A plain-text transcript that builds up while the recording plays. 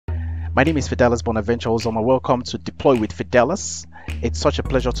My name is Fidelis Bonaventure Ozoma. Welcome to Deploy with Fidelis. It's such a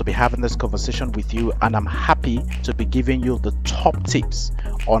pleasure to be having this conversation with you, and I'm happy to be giving you the top tips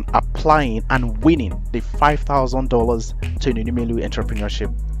on applying and winning the $5,000 to Elumelu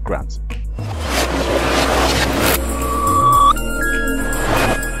Entrepreneurship grant.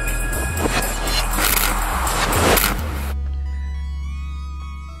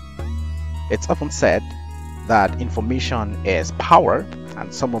 It's often said that information is power,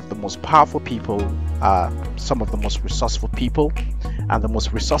 and some of the most powerful people are some of the most resourceful people, and the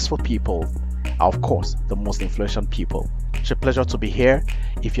most resourceful people are, of course, the most influential people. It's a pleasure to be here.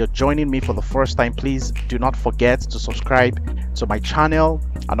 If you're joining me for the first time, please do not forget to subscribe to my channel,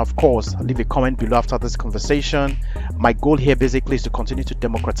 and of course leave a comment below after this conversation. My goal here basically is to continue to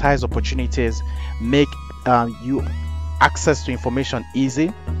democratize opportunities, make you access to information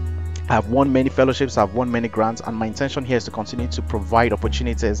easy. I've won many fellowships, I've won many grants, and my intention here is to continue to provide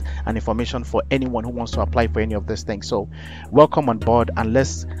opportunities and information for anyone who wants to apply for any of these things. So welcome on board, and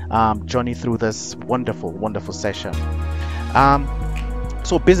let's journey through this wonderful session.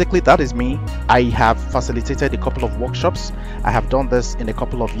 So basically that is me. I have facilitated a couple of workshops. I have done this in a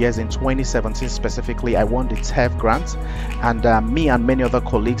couple of years. In 2017 specifically, I won the TEF grant, and me and many other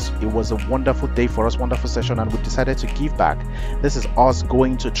colleagues, it was a wonderful day for us, wonderful session, and we decided to give back. This is us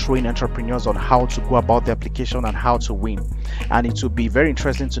going to train entrepreneurs on how to go about the application and how to win. And it will be very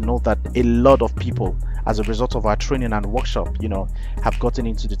interesting to know that a lot of people, as a result of our training and workshop, have gotten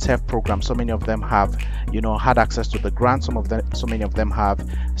into the TEF program. So many of them have had access to the grant. So many of them have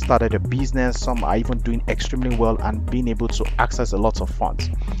started a business. Some are even doing extremely well and being able to access a lot of funds.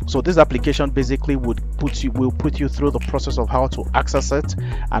 So this application basically will put you through the process of how to access it,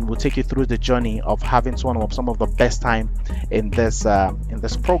 and will take you through the journey of having some of the best time in this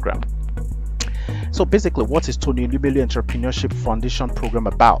program. So basically, what is Elumelu Entrepreneurship Foundation program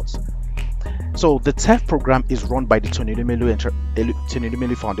about? So the TEF program is run by the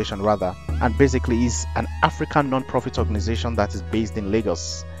Elumelu Foundation and basically is an African non-profit organization that is based in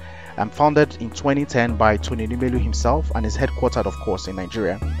Lagos, and founded in 2010 by Elumelu himself, and is headquartered, of course, in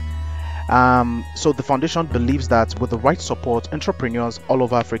Nigeria. So the foundation believes that with the right support, entrepreneurs all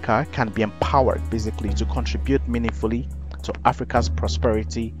over Africa can be empowered basically to contribute meaningfully to Africa's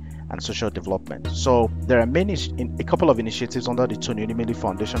prosperity and social development. So there are a couple of initiatives under the Elumelu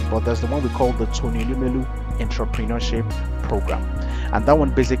Foundation, but there's the one we call the Elumelu Entrepreneurship Program, and that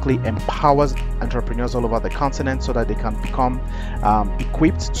one basically empowers entrepreneurs all over the continent so that they can become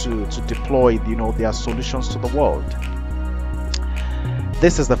equipped to deploy their solutions to the world.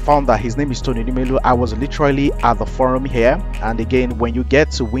 This is the founder. His name is Elumelu. I was literally at the forum here, and again, when you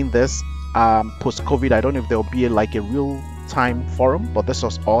get to win this post-COVID, I don't know if there will be like a real time forum, but this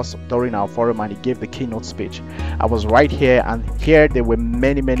was us during our forum, and he gave the keynote speech. I was right here, and here there were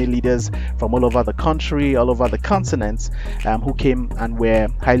many leaders from all over the country, all over the continent, who came and were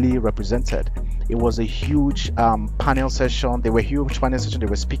highly represented. It was a huge panel session. There were huge panel sessions, there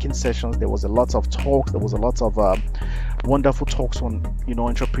were speaking sessions, there was a lot of talks, there was a lot of wonderful talks on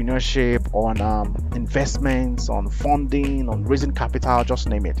entrepreneurship, on investments, on funding, on raising capital, just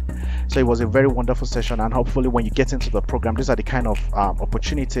name it. So it was a very wonderful session, and hopefully when you get into the program, these are the kind of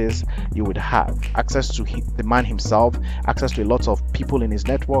opportunities you would have: access to the man himself, access to a lot of people in his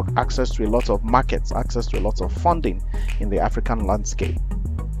network, access to a lot of markets, access to a lot of funding in the African landscape.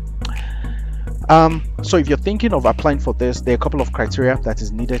 So if you're thinking of applying for this, there are a couple of criteria that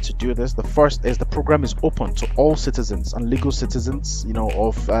is needed to do this. The first is the program is open to all citizens and legal citizens,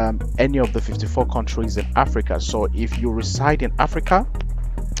 of any of the 54 countries in Africa. So if you reside in Africa,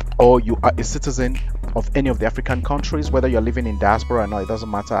 or you are a citizen of any of the African countries, whether you're living in diaspora or not, it doesn't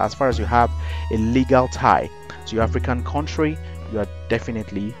matter. As far as you have a legal tie to your African country, you are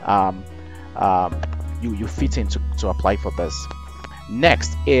definitely you fit in to apply for this.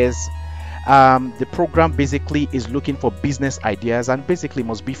 Next is the program basically is looking for business ideas, and basically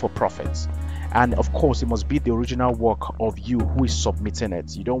must be for profits, and of course it must be the original work of you who is submitting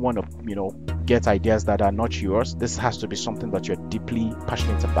it. You don't want to get ideas that are not yours. This has to be something that you're deeply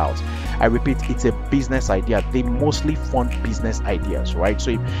passionate about. I repeat, it's a business idea. They mostly fund business ideas, right?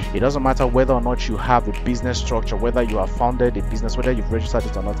 So it doesn't matter whether or not you have a business structure, whether you have founded a business, whether you've registered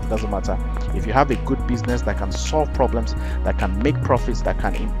it or not, it doesn't matter. If you have a good business that can solve problems, that can make profits, that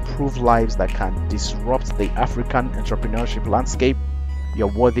can improve lives, that can disrupt the African entrepreneurship landscape,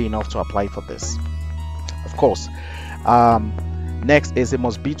 you're worthy enough to apply for this. Of course, next is it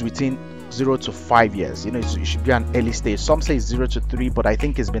must be within 0 to 5 years. It should be an early stage. Some say 0 to 3, but I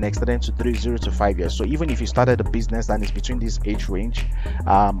think it's been extended to 0 to 5 years. So even if you started a business and it's between this age range,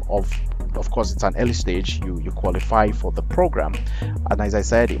 of course it's an early stage, you qualify for the program. And as I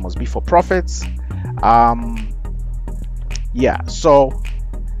said, it must be for profits. Yeah, so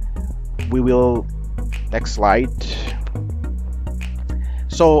we will, next slide.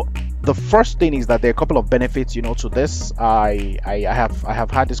 So the first thing is that there are a couple of benefits, to this. I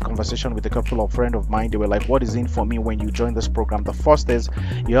have had this conversation with a couple of friends of mine. They were like, what is in for me when you join this program? The first is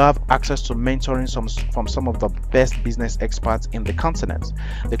you have access to mentoring from some of the best business experts in the continent.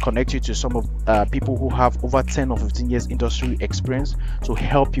 They connect you to some of people who have over 10 or 15 years industry experience to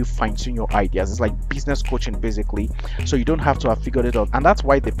help you fine-tune your ideas. It's like business coaching basically, so you don't have to have figured it out. And that's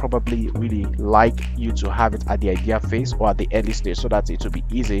why they probably really like you to have it at the idea phase or at the early stage, so that it will be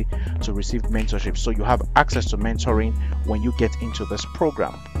easy to receive mentorship. So you have access to mentoring when you get into this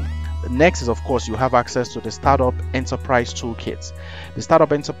program. The next is, of course, you have access to the Startup Enterprise Toolkit. The Startup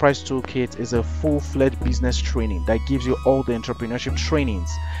Enterprise Toolkit is a full-fledged business training that gives you all the entrepreneurship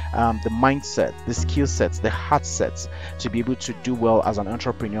trainings, the mindset, the skill sets, the hard sets to be able to do well as an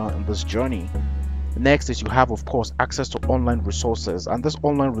entrepreneur in this journey. Next is you have, of course, access to online resources, and these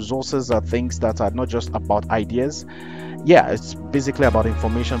online resources are things that are not just about ideas. Yeah, it's basically about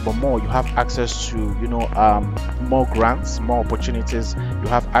information, but more, you have access to more grants, more opportunities. You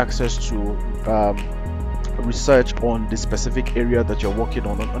have access to research on the specific area that you're working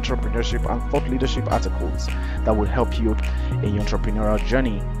on entrepreneurship, and thought leadership articles that will help you in your entrepreneurial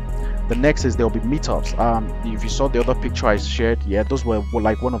journey. The next is there will be meetups. If you saw the other picture I shared, yeah, those were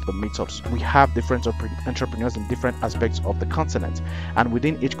like one of the meetups. We have different entrepreneurs in different aspects of the continent, and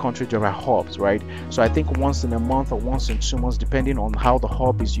within each country there are hubs, right? So I think once in a month or once in 2 months, depending on how the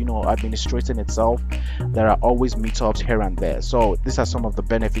hub is administrating itself, there are always meetups here and there. So these are some of the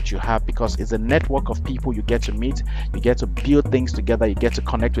benefits you have, because it's a network of people you get to meet, you get to build things together, you get to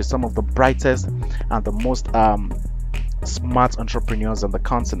connect with some of the brightest and the most smart entrepreneurs on the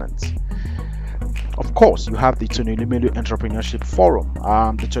continent. Of course, you have the Elumelu Entrepreneurship Forum.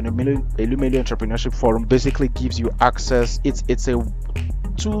 The Elumelu Entrepreneurship Forum basically gives you access. It's a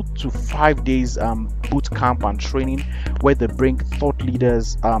 2 to 5 days boot camp and training where they bring thought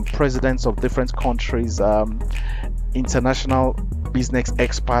leaders, presidents of different countries, international business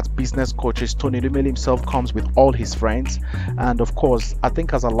experts, business coaches. Tony Elumelu himself comes with all his friends, and of course, I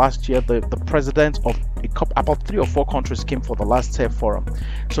think as of last year, the president of about 3 or 4 countries came for the last TEF forum.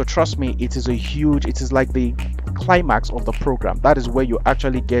 So trust me, it is like the climax of the program. That is where you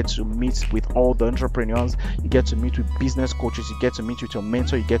actually get to meet with all the entrepreneurs, you get to meet with business coaches, you get to meet with your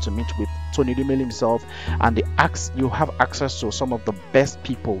mentor, you get to meet with Tony Elumelu himself, and you have access to some of the best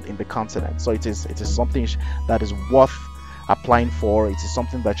people in the continent. So it is something that is worth applying for. It is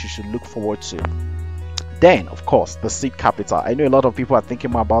something that you should look forward to. Then, of course, the seed capital. I know a lot of people are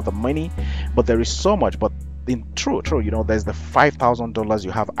thinking more about the money, but there is so much. But in true, there's the $5,000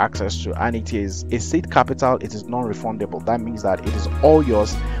 you have access to, and it is a seed capital. It is non-refundable. That means that it is all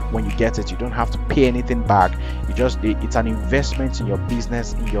yours when you get it. You don't have to pay anything back. It's an investment in your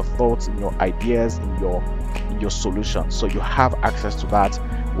business, in your thoughts, in your ideas, in your solutions. So you have access to that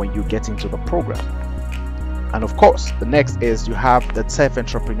when you get into the program. And of course, the next is you have the TEF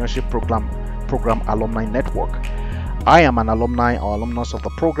Entrepreneurship Program Alumni Network. I am an alumni or alumnus of the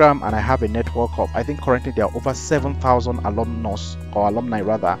program, and I have a network of, I think currently there are over 7,000 alumni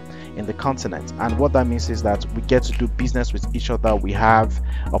rather in the continent. And what that means is that we get to do business with each other. We have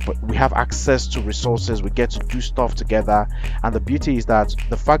access to resources, we get to do stuff together. And the beauty is that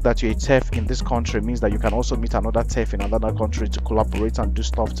the fact that you're a TEF in this country means that you can also meet another TEF in another country to collaborate and do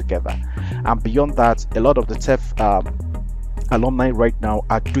stuff together. And beyond that, a lot of the TEF alumni right now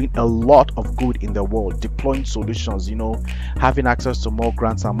are doing a lot of good in the world, deploying solutions, having access to more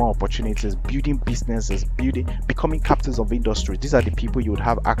grants and more opportunities, building businesses, becoming captains of industry. These are the people you would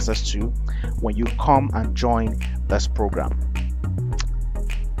have access to when you come and join this program.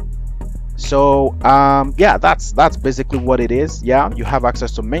 So yeah, that's basically what it is. Yeah, you have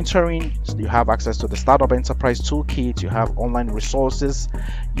access to mentoring, you have access to the Startup Enterprise Toolkit, you have online resources,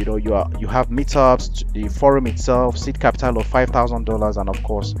 you have meetups, the forum itself, seed capital of $5,000, and of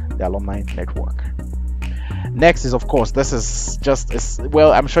course the alumni network. Next is, of course, this is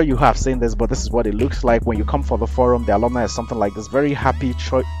well, I'm sure you have seen this, but this is what it looks like when you come for the forum. The alumni is something like this, very happy,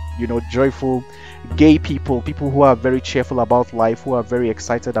 joyful, gay people, people who are very cheerful about life, who are very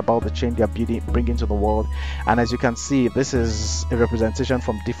excited about the change they are bringing to the world. And as you can see, this is a representation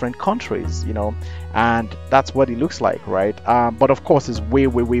from different countries, and that's what it looks like, right? But of course, it's way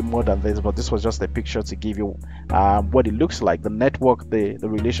more than this. But this was just a picture to give you what it looks like, the network, the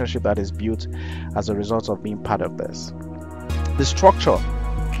relationship that is built as a result of being part of this. The structure.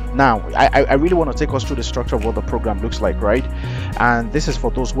 Now, I really want to take us through the structure of what the program looks like, right? And this is for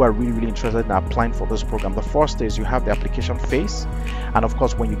those who are really interested in applying for this program. The first is you have the application phase, and of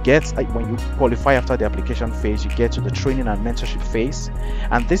course, when you qualify after the application phase, you get to the training and mentorship phase.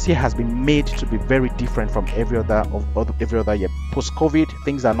 And this year has been made to be very different from every other year. Post-COVID,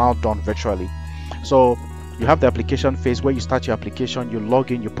 things are now done virtually. So you have the application phase where you start your application, you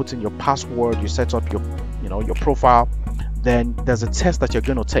log in, you put in your password, you set up your profile. Then there's a test that you're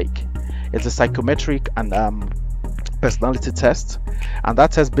going to take. It's a psychometric and personality test, and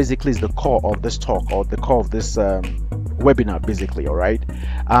that test basically is the core of this talk, or the core of this webinar basically. All right,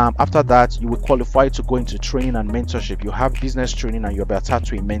 after that, you will qualify to go into training and mentorship. You have business training and you'll be attached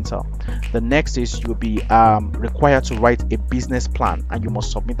to a mentor. The next is you'll be required to write a business plan, and you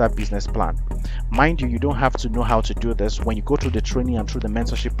must submit that business plan. Mind you, you don't have to know how to do this. When you go through the training and through the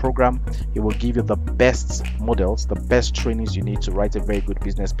mentorship program, it will give you the best models, the best trainings you need to write a very good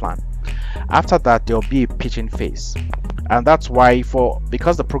business plan. After that, there'll be a pitching phase, and that's why,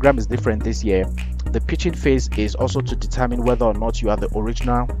 because the program is different this year, the pitching phase is also to determine whether or not you are the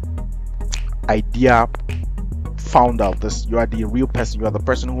original idea founder of this. You are the real person, you are the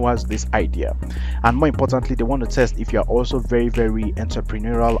person who has this idea. And more importantly, they want to test if you are also very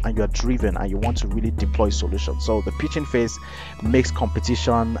entrepreneurial and you are driven and you want to really deploy solutions. So the pitching phase makes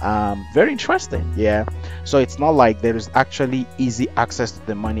competition very interesting. Yeah, so it's not like there is actually easy access to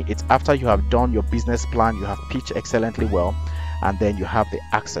the money. It's after you have done your business plan, you have pitched excellently well, and then you have the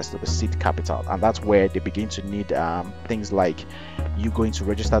access to the seed capital, and that's where they begin to need things like you going to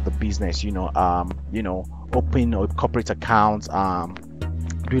register the business, open a corporate account,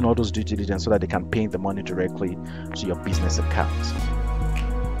 doing all those due diligence so that they can pay the money directly to your business account.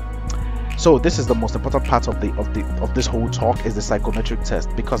 So this is the most important part of this whole talk, is the psychometric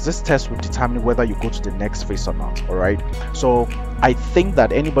test, because this test will determine whether you go to the next phase or not. All right, so I think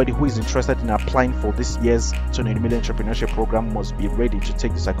that anybody who is interested in applying for this year's Elumelu Entrepreneurship program must be ready to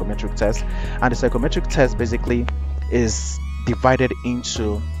take the psychometric test. And the psychometric test basically is divided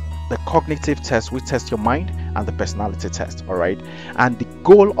into the cognitive test, which tests your mind, and the personality test. All right, and the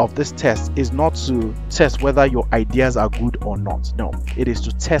goal of this test is not to test whether your ideas are good or not. No, it is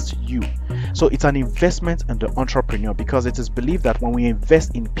to test you. So it's an investment in the entrepreneur, because it is believed that when we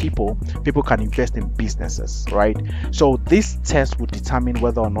invest in people, people can invest in businesses, right? So this test will determine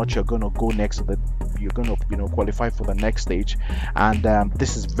whether or not you're going to go next to you're going to qualify for the next stage. And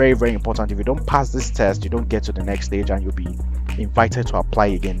this is very important. If you don't pass this test, you don't get to the next stage, and you'll be invited to apply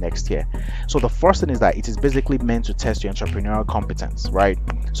again next year. So the first thing is that it is basically meant to test your entrepreneurial competence, right?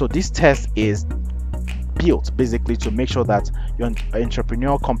 So this test is built basically to make sure that your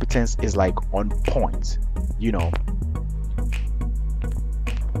entrepreneurial competence is like on point,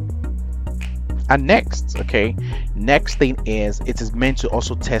 And next thing is, it is meant to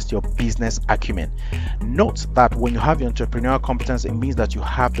also test your business acumen. Note that when you have your entrepreneurial competence, it means that you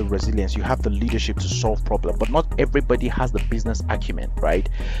have the resilience, you have the leadership to solve problems, but not everybody has the business acumen, right?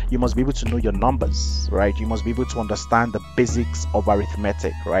 You must be able to know your numbers, right? You must be able to understand the basics of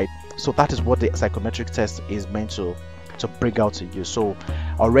arithmetic, right? So that is what the psychometric test is meant to bring out to you. So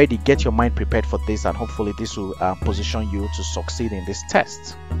already get your mind prepared for this, and hopefully this will position you to succeed in this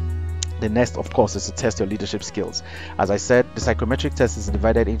test. The next, of course, is to test your leadership skills. As I said, the psychometric test is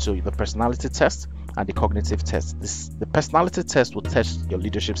divided into the personality test and the cognitive test. The personality test will test your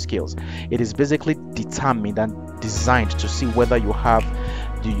leadership skills. It is basically determined and designed to see whether you have,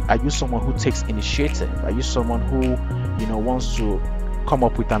 are you someone who takes initiative? Are you someone who, wants to come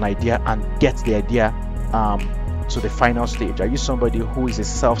up with an idea and get the idea to the final stage? Are you somebody who is a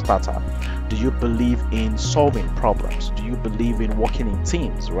self-starter? Do you believe in solving problems? Do you believe in working in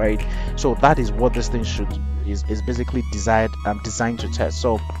teams, right? So that is what this thing is basically designed to test.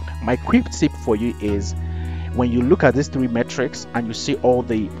 So my quick tip for you is, when you look at these three metrics and you see all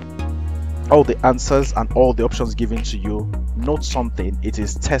the answers and all the options given to you, note something. It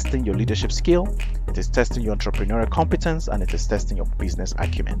is testing your leadership skill, it is testing your entrepreneurial competence, and it is testing your business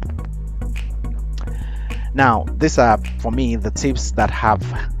acumen. Now, these are, for me, the tips that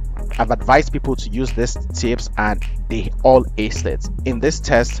I've advised people to use these tips, and they all aced it. In this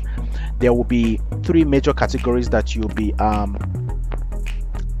test, there will be three major categories that you'll be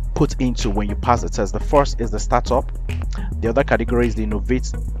put into when you pass the test. The first is the startup. The other category is the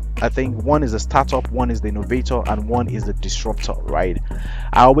I think one is the startup, one is the innovator, and one is the disruptor, right?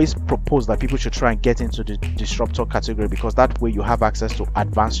 I always propose that people should try and get into the disruptor category because that way you have access to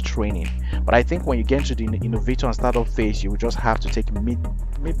advanced training. But I think when you get into the innovator and startup phase, you will just have to take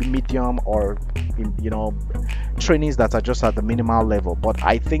maybe medium or trainings that are just at the minimal level. But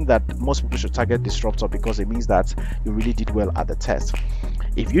I think that most people should target disruptor because it means that you really did well at the test.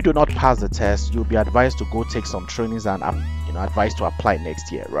 If you do not pass the test, you'll be advised to go take some trainings and advised to apply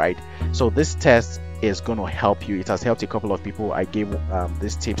next year, right? So this test is going to help you. It has helped a couple of people I gave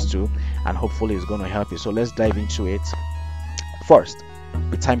these tips to, and hopefully it's going to help you. So let's dive into it. First,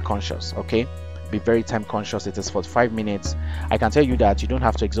 be time conscious, okay? Be very time conscious. It is 45 minutes. I can tell you that you don't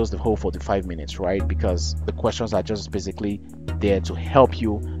have to exhaust the whole 45 minutes, right? Because the questions are just basically there to help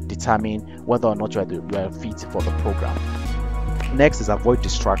you determine whether or not you are fit for the program. Next is avoid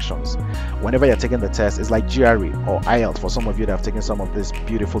distractions. Whenever you're taking the test, it's like GRE or IELTS for some of you that have taken some of these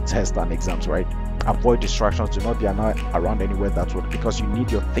beautiful tests and exams, right? Avoid distractions. Do not be around anywhere that would, because you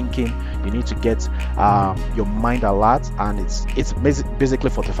need your thinking, you need to get your mind alert, and it's basically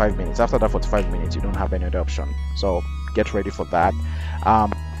 45 minutes. After that 45 minutes, you don't have any other option. So get ready for that.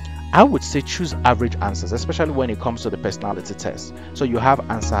 I would say choose average answers, especially when it comes to the personality test. So you have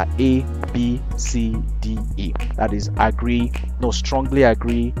answer A, B, C, D, E. That is agree, no, strongly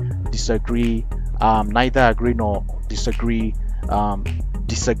agree, disagree, neither agree nor disagree,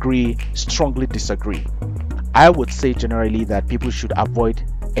 disagree, strongly disagree. I would say generally that people should avoid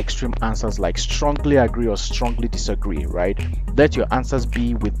extreme answers like strongly agree or strongly disagree, right? Let your answers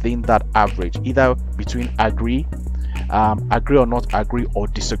be within that average, either between agree, agree or not agree, or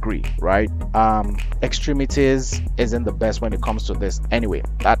disagree, right? Extremities isn't the best when it comes to this. Anyway,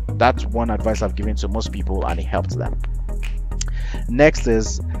 that's one advice I've given to most people and it helped them. Next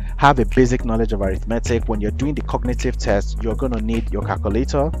is have a basic knowledge of arithmetic. When you're doing the cognitive test, you're going to need your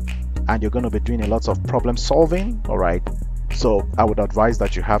calculator and you're going to be doing a lot of problem solving, all right? So I would advise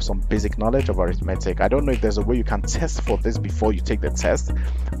that you have some basic knowledge of arithmetic. I don't know if there's a way you can test for this before you take the test,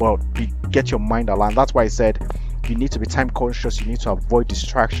 but get your mind aligned. That's why I said you need to be time conscious, you need to avoid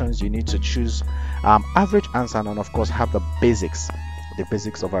distractions, you need to choose average answer, and of course have the basics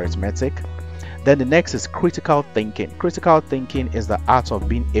of arithmetic. Then the next is critical thinking. Critical thinking is the art of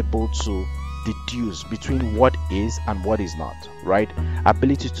being able to deduce between what is and what is not, right?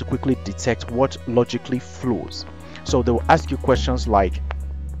 Ability to quickly detect what logically flows. So they will ask you questions like,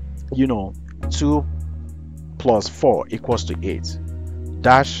 2 plus 4 equals to 8,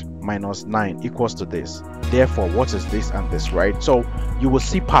 dash minus 9 equals to this, therefore what is this and this, right? So you will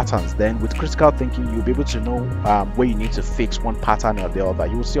see patterns. Then with critical thinking, you'll be able to know where you need to fix one pattern or the other.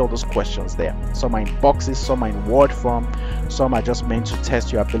 You will see all those questions there. Some are in boxes, some are in word form, some are just meant to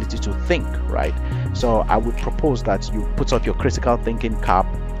test your ability to think, right? So I would propose that you put up your critical thinking cap,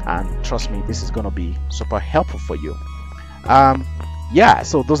 and trust me, this is going to be super helpful for you. Yeah,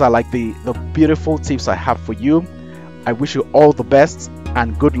 so those are like the beautiful tips I have for you. I wish you all the best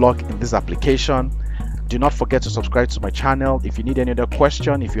and good luck in this application. Do not forget to subscribe to my channel. If you need any other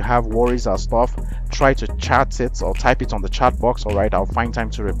question, if you have worries or stuff, try to chat it or type it on the chat box. All right, I'll find time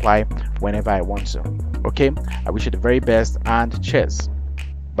to reply whenever I want to. Okay, I wish you the very best and cheers.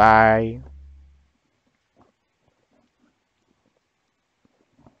 Bye.